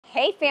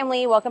Hey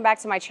family, welcome back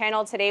to my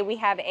channel. Today we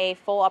have a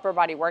full upper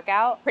body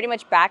workout, pretty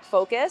much back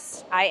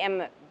focused. I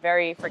am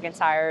very freaking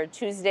tired.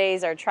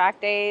 Tuesdays are track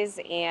days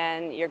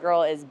and your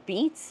girl is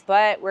beat,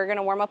 but we're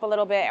gonna warm up a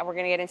little bit and we're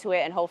gonna get into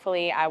it and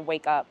hopefully I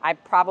wake up. I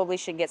probably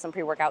should get some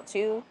pre-workout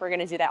too. We're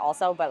gonna do that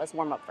also, but let's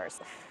warm up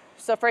first.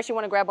 So first you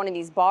wanna grab one of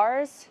these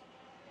bars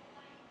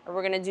and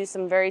we're gonna do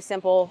some very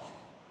simple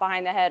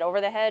behind the head,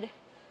 over the head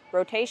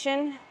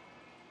rotation.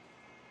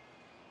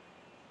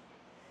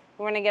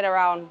 We're gonna get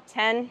around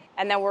 10,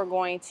 and then we're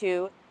going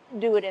to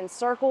do it in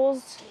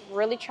circles.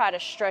 Really try to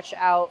stretch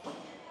out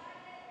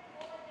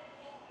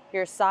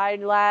your side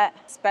lat,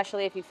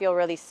 especially if you feel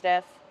really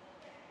stiff.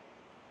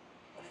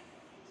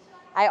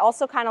 I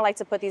also kind of like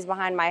to put these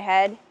behind my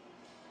head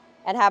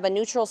and have a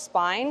neutral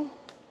spine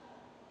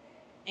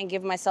and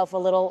give myself a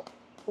little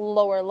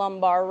lower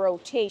lumbar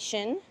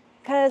rotation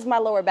because my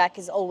lower back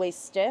is always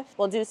stiff.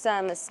 We'll do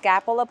some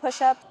scapula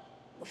push-up.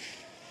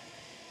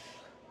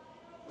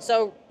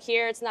 So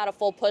here it's not a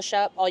full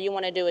push-up. All you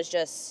want to do is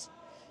just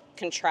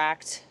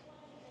contract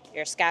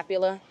your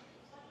scapula.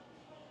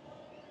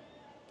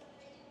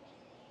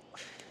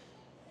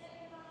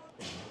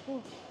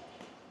 Ooh.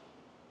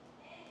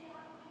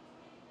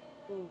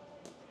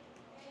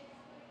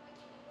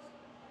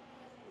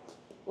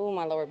 Ooh,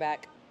 my lower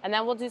back. And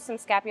then we'll do some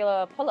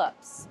scapula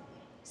pull-ups.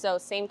 So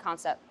same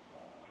concept.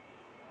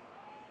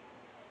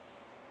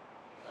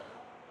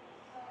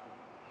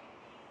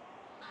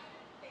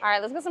 All right,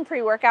 let's get some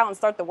pre-workout and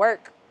start the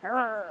work.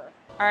 All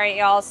right,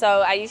 y'all, so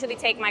I usually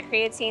take my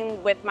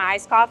creatine with my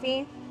iced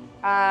coffee,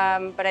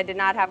 but I did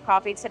not have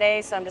coffee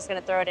today, so I'm just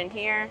gonna throw it in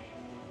here.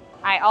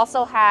 I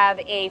also have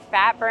a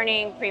fat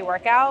burning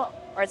pre-workout,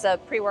 or it's a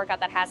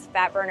pre-workout that has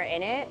fat burner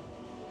in it.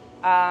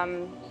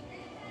 I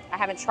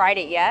haven't tried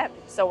it yet,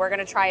 so we're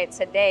gonna try it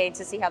today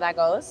to see how that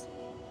goes.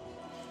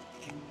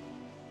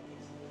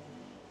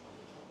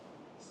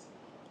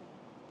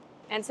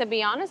 And to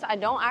be honest, I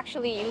don't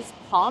actually use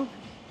pump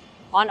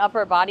on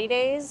upper body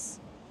days,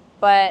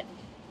 but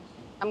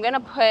I'm gonna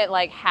put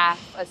like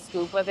half a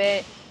scoop of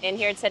it in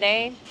here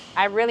today.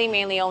 I really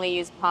mainly only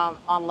use pump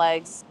on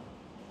legs,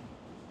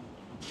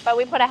 but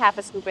we put a half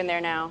a scoop in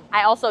there now.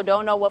 I also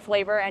don't know what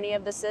flavor any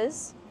of this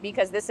is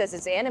because this says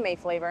it's anime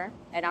flavor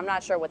and I'm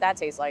not sure what that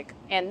tastes like.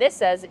 And this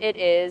says it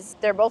is,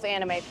 they're both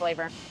anime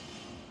flavor,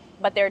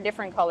 but they're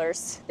different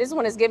colors. This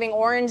one is giving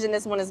orange and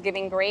this one is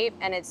giving grape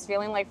and it's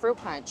feeling like fruit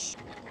punch.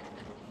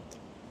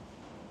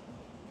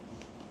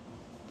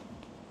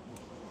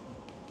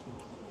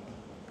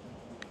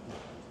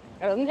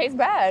 It doesn't taste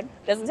bad.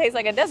 Doesn't taste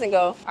like it doesn't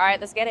go. All right,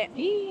 let's get it.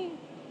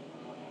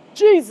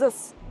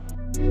 Jesus.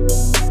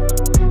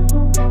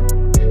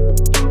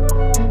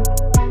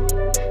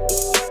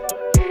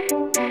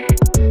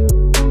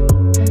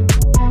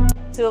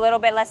 Do a little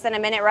bit less than a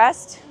minute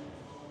rest.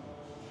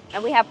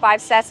 And we have 5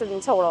 sets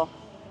in total.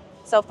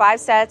 So 5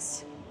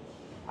 sets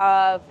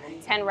of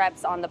 10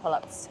 reps on the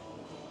pull-ups.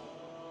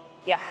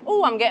 Yeah.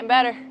 Ooh, I'm getting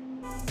better.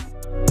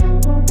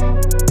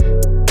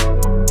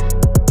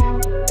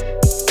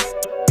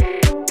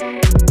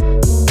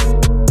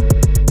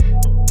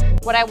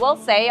 What I will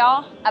say,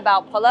 y'all,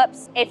 about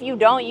pull-ups, if you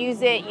don't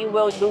use it, you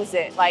will lose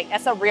it. Like,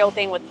 that's a real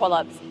thing with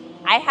pull-ups.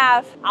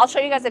 I'll show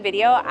you guys a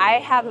video. I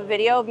have a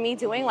video of me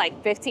doing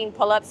like 15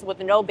 pull-ups with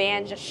no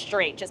band, just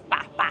straight, just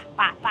bah, bah,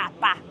 bah, bah,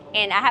 bah.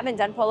 And I haven't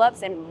done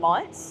pull-ups in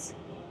months.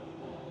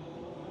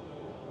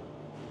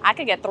 I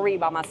could get 3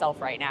 by myself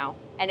right now,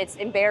 and it's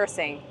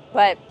embarrassing,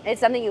 but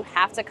it's something you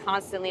have to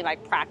constantly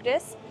like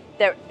practice.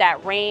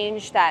 That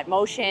range, that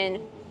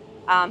motion,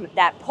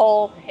 that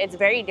pull, it's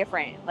very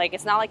different. Like,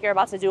 it's not like you're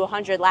about to do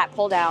 100 lat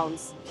pull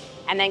downs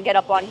and then get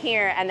up on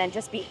here and then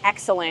just be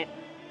excellent,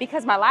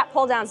 because my lat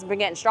pull downs have been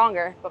getting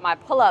stronger, but my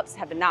pull-ups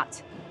have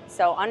not.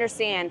 So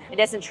understand, it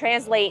doesn't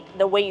translate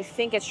the way you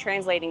think it's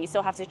translating. You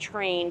still have to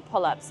train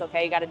pull-ups,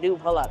 okay? You gotta do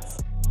pull-ups.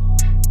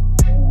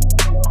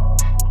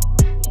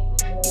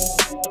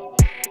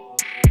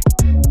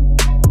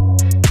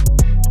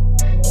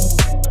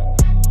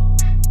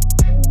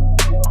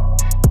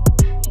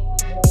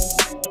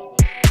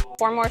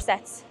 Four more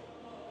sets.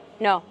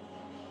 No,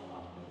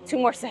 2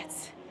 more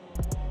sets.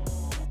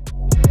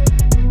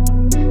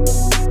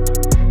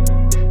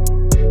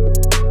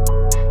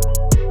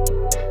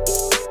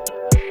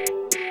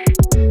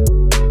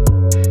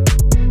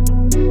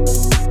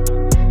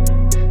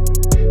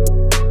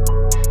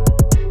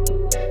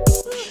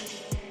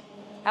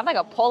 I have like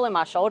a pull in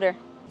my shoulder.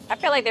 I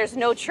feel like there's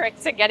no trick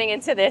to getting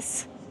into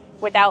this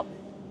without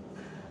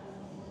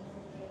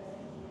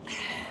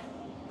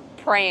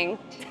praying.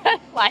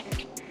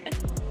 Like,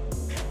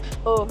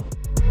 oh.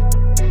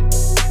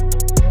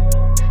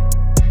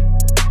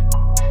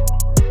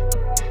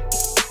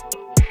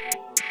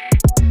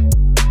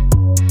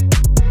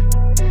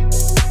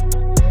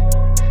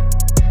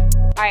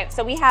 All right,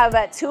 so we have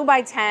a 2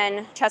 by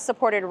 10 chest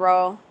supported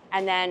row.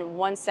 and then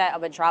 1 set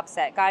of a drop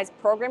set. Guys,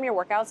 program your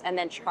workouts and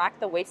then track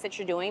the weights that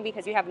you're doing,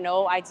 because you have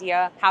no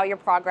idea how you're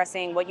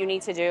progressing, what you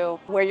need to do,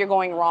 where you're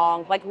going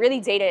wrong. Like, really,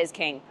 data is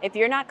king. If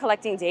you're not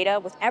collecting data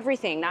with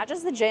everything, not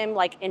just the gym,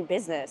 like in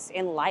business,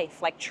 in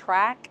life, like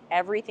track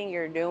everything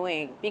you're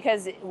doing,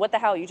 because what the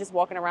hell, you're just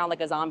walking around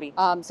like a zombie.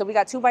 So we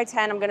got 2 by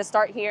 10. I'm gonna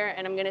start here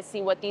and I'm gonna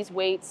see what these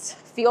weights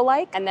feel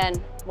like, and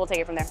then we'll take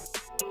it from there.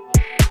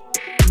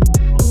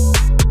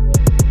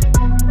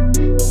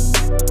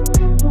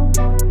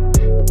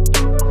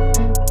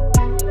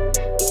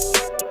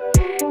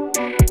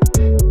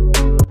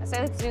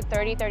 Let's do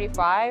 30,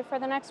 35 for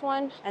the next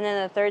one. And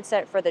then the third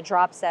set for the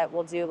drop set,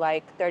 we'll do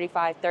like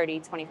 35,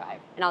 30, 25.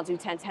 And I'll do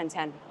 10, 10,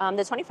 10.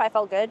 The 25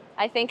 felt good.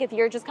 I think if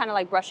you're just kind of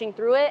like brushing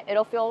through it,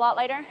 it'll feel a lot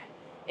lighter.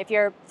 If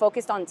you're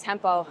focused on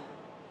tempo,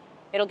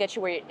 it'll get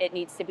you where it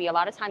needs to be. A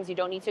lot of times you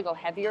don't need to go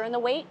heavier in the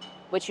weight.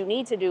 What you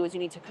need to do is you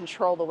need to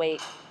control the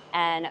weight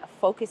and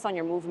focus on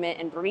your movement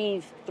and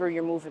breathe through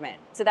your movement.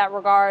 To that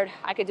regard,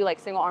 I could do like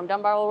single arm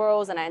dumbbell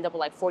rows and I end up with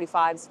like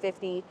 45s,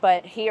 50.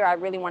 But here I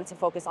really wanted to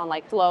focus on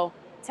like flow,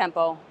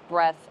 tempo,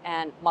 breath,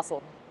 and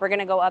muscle. We're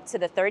gonna go up to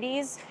the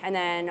 30s and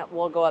then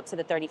we'll go up to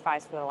the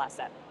 35s for the last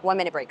set. 1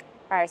 minute break.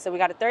 All right, so we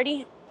got a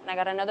 30 and I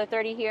got another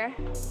 30 here.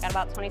 Got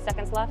about 20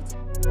 seconds left.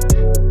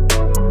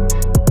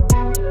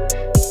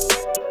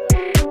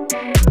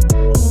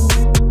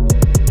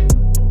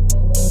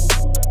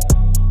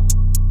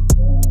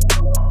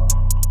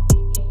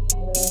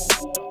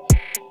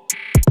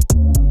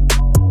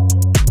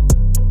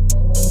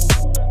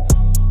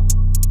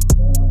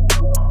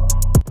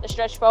 The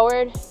stretch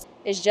forward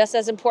is just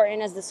as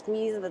important as the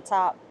squeeze at the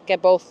top.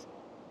 Get both.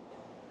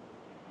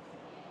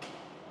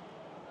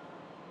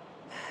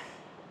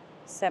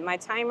 Set my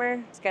timer.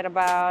 Let's get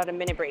about a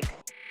minute break.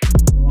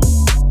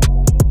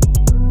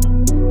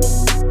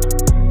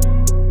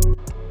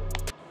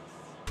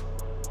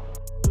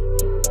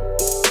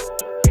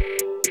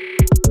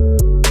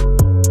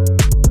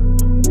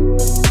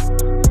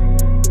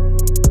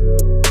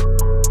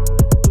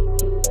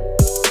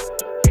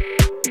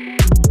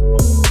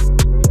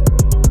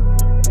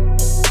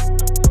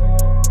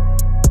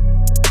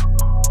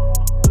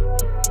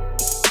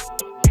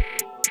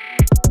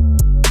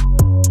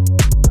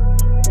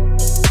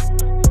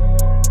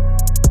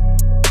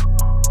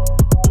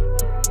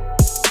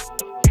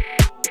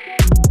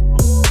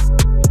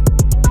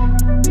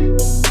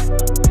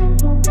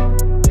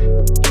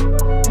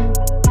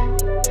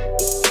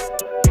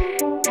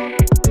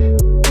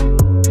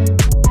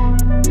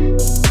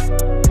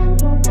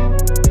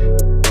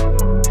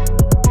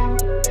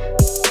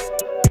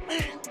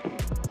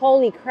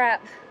 Holy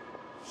crap.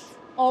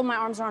 Oh, my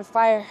arms are on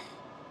fire.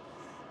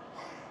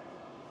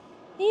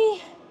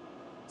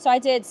 So I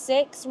did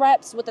 6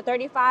 reps with the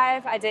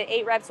 35. I did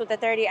 8 reps with the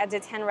 30. I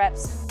did 10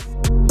 reps.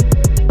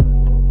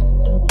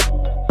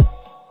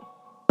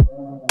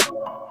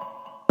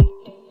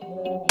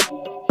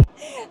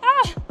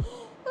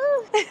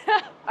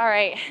 All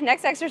right,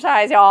 next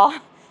exercise, y'all.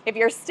 If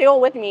you're still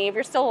with me, if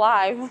you're still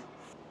alive.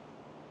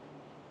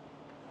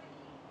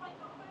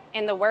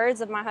 In the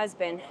words of my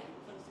husband,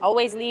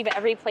 always leave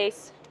every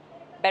place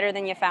better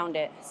than you found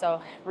it.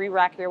 So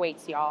re-rack your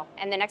weights, y'all.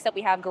 And then next up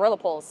we have gorilla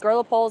pulls.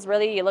 Gorilla pulls,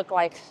 really, you look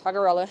like a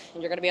gorilla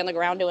and you're gonna be on the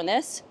ground doing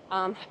this.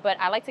 But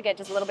I like to get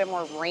just a little bit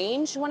more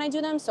range when I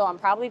do them. So I'm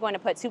probably going to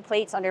put 2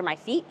 plates under my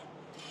feet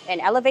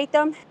and elevate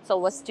them. So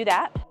let's do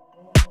that.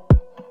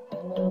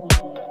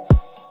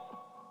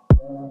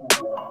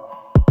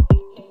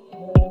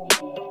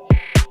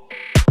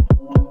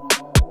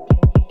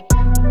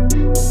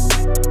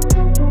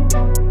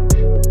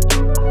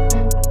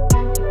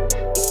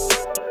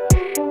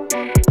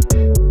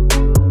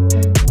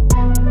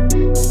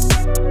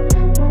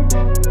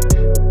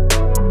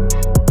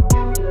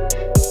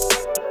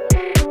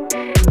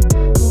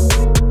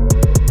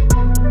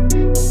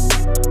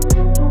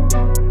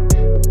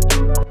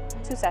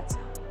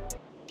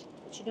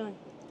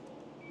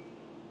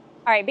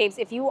 All right, babes,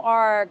 if you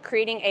are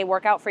creating a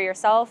workout for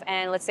yourself,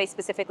 and let's say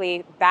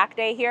specifically back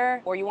day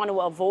here, or you want to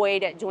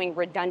avoid doing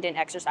redundant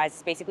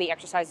exercises, basically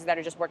exercises that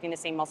are just working the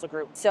same muscle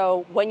group.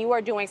 So when you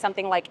are doing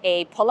something like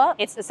a pull-up,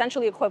 it's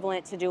essentially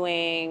equivalent to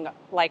doing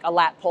like a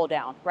lat pull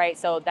down, right?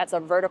 So that's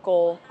a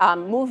vertical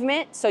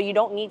movement, so you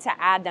don't need to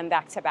add them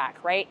back to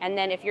back, right? And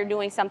then if you're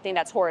doing something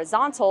that's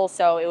horizontal,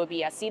 so it would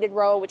be a seated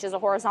row, which is a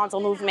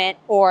horizontal movement,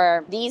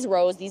 or these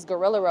rows, these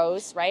gorilla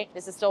rows, right?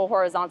 This is still a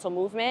horizontal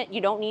movement.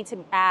 You don't need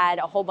to add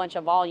a whole bunch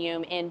of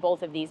volume in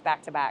both of these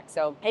back to back.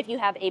 So if you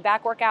have a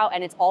back workout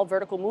and it's all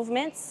vertical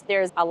movements,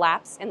 there's a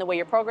lapse in the way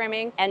you're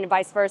programming, and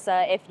vice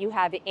versa. If you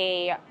have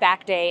a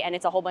back day and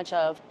it's a whole bunch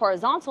of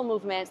horizontal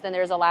movements, then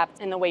there's a lapse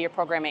in the way you're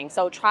programming.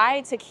 So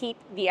try to keep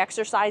the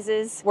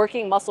exercises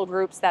working muscle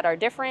groups that are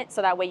different,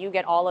 so that way you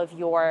get all of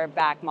your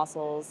back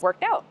muscles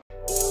worked out.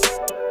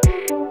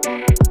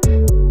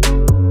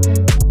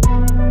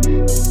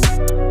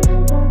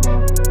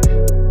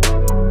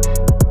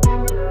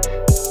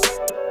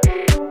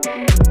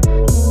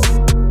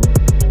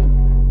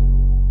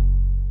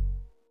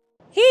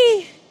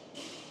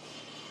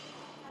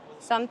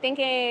 So I'm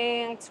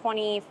thinking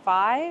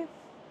 25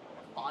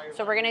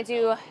 So we're gonna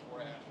do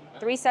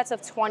 3 sets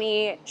of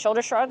 20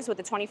 shoulder shrugs with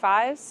the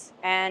 25s,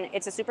 and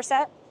it's a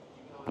superset.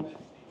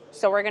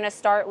 So we're gonna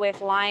start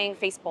with lying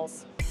face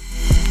pulls.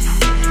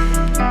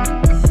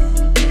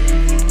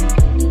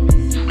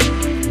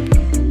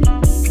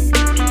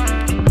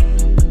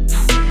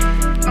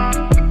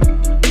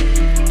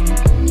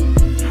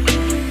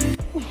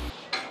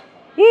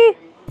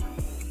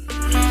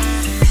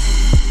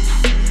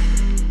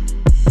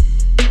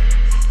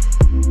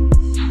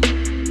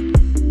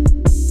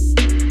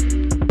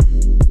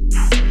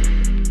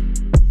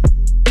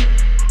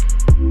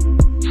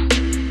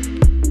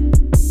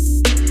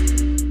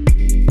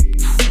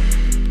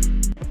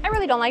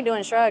 Don't like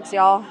doing shrugs,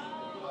 y'all.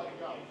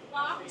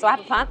 So I have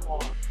a pump.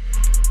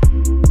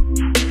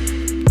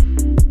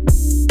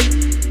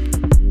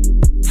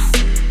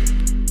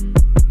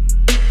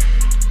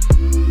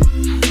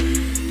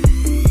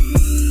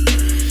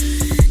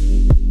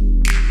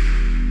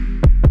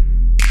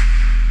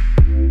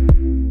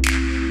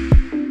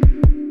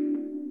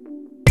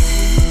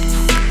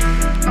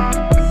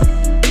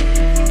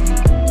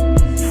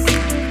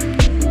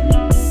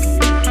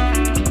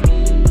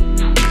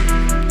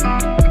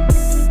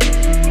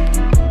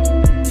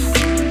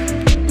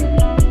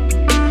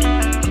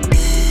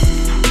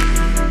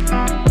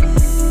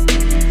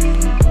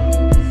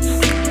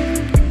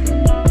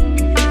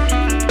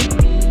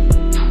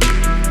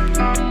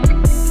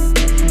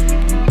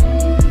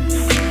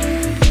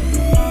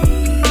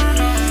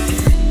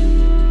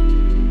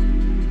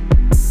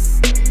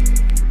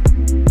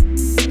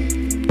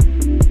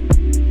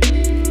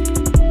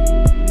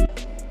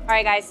 All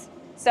right, guys,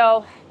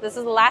 so this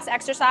is the last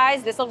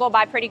exercise. This will go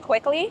by pretty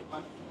quickly.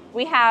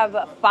 We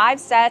have 5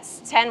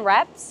 sets, 10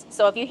 reps.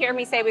 So if you hear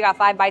me say we got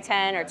 5 by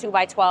 10 or 2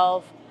 by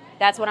 12,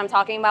 that's what I'm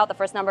talking about. The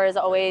first number is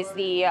always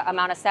the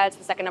amount of sets.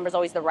 The second number is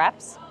always the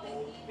reps.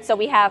 So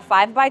we have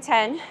 5 by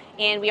 10,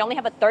 and we only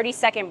have a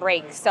 30-second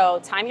break. So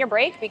time your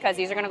break because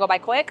these are gonna go by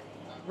quick.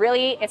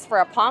 Really, it's for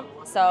a pump,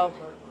 so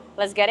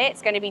let's get it.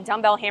 It's gonna be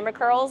dumbbell hammer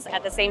curls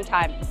at the same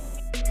time.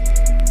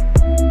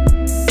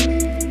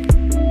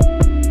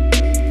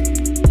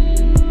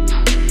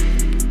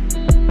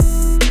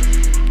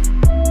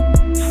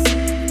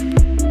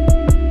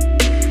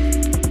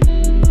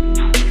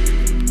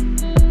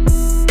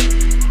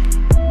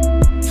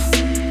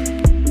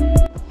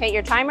 Hit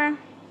your timer,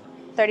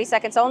 30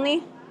 seconds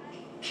only.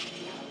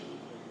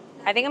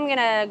 I think I'm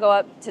gonna go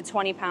up to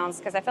 20 pounds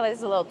because I feel like this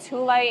is a little too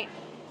light.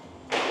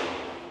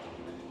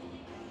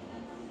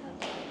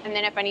 And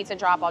then if I need to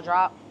drop, I'll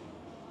drop.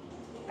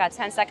 Got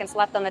 10 seconds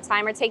left on the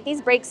timer. Take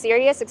these breaks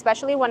serious,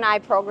 especially when I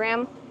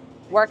program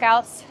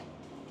workouts.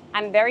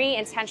 I'm very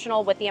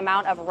intentional with the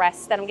amount of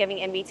rest that I'm giving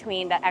in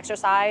between the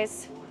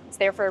exercise. It's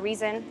there for a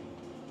reason.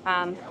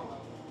 Time.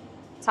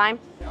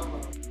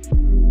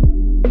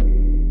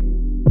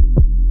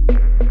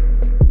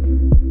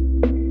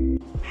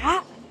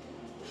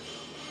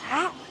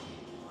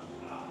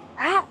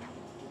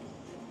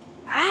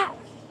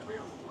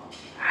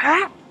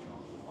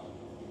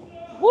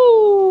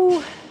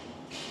 Woo!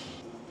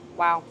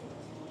 Wow.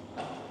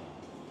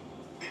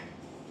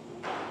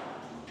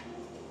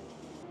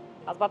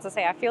 I was about to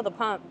say, I feel the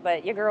pump,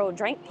 but your girl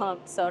drank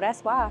pump, so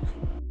that's why.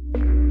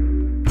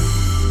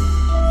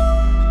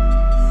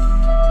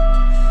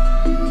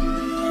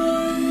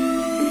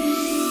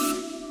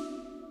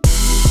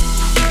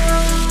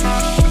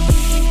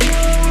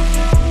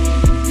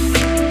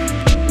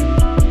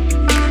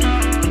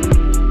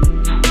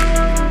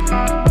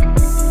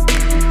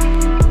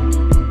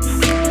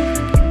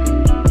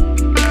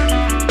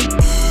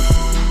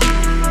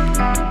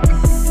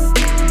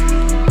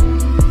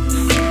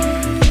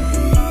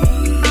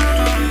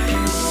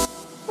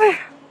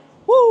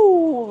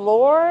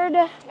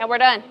 And we're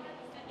done.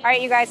 All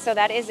right, you guys, so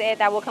that is it.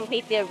 That will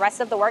complete the rest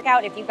of the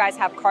workout. If you guys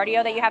have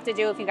cardio that you have to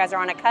do, if you guys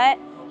are on a cut,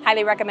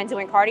 highly recommend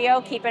doing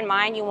cardio. Keep in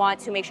mind, you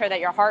want to make sure that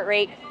your heart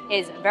rate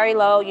is very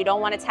low. You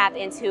don't want to tap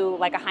into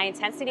like a high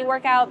intensity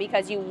workout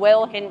because you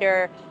will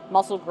hinder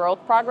muscle growth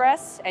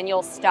progress and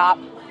you'll stop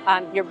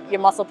your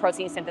muscle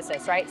protein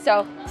synthesis, right?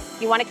 So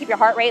you want to keep your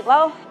heart rate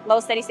low. Low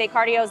steady state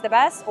cardio is the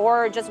best,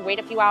 or just wait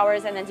a few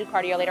hours and then do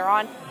cardio later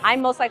on. I'm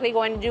most likely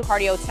going to do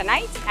cardio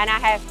tonight, and I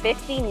have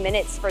 15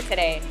 minutes for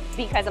today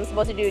because I'm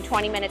supposed to do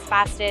 20 minutes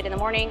fasted in the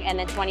morning and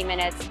then 20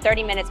 minutes,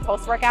 30 minutes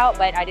post-workout,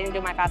 but I didn't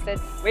do my fasted.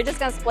 We're just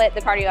gonna split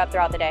the cardio up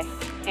throughout the day.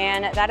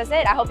 And that is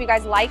it. I hope you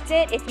guys liked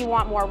it. If you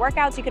want more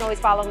workouts, you can always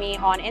follow me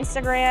on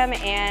Instagram.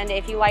 And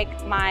if you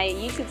like my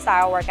YouTube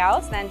style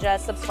workouts, then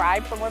just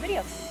subscribe for more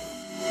videos.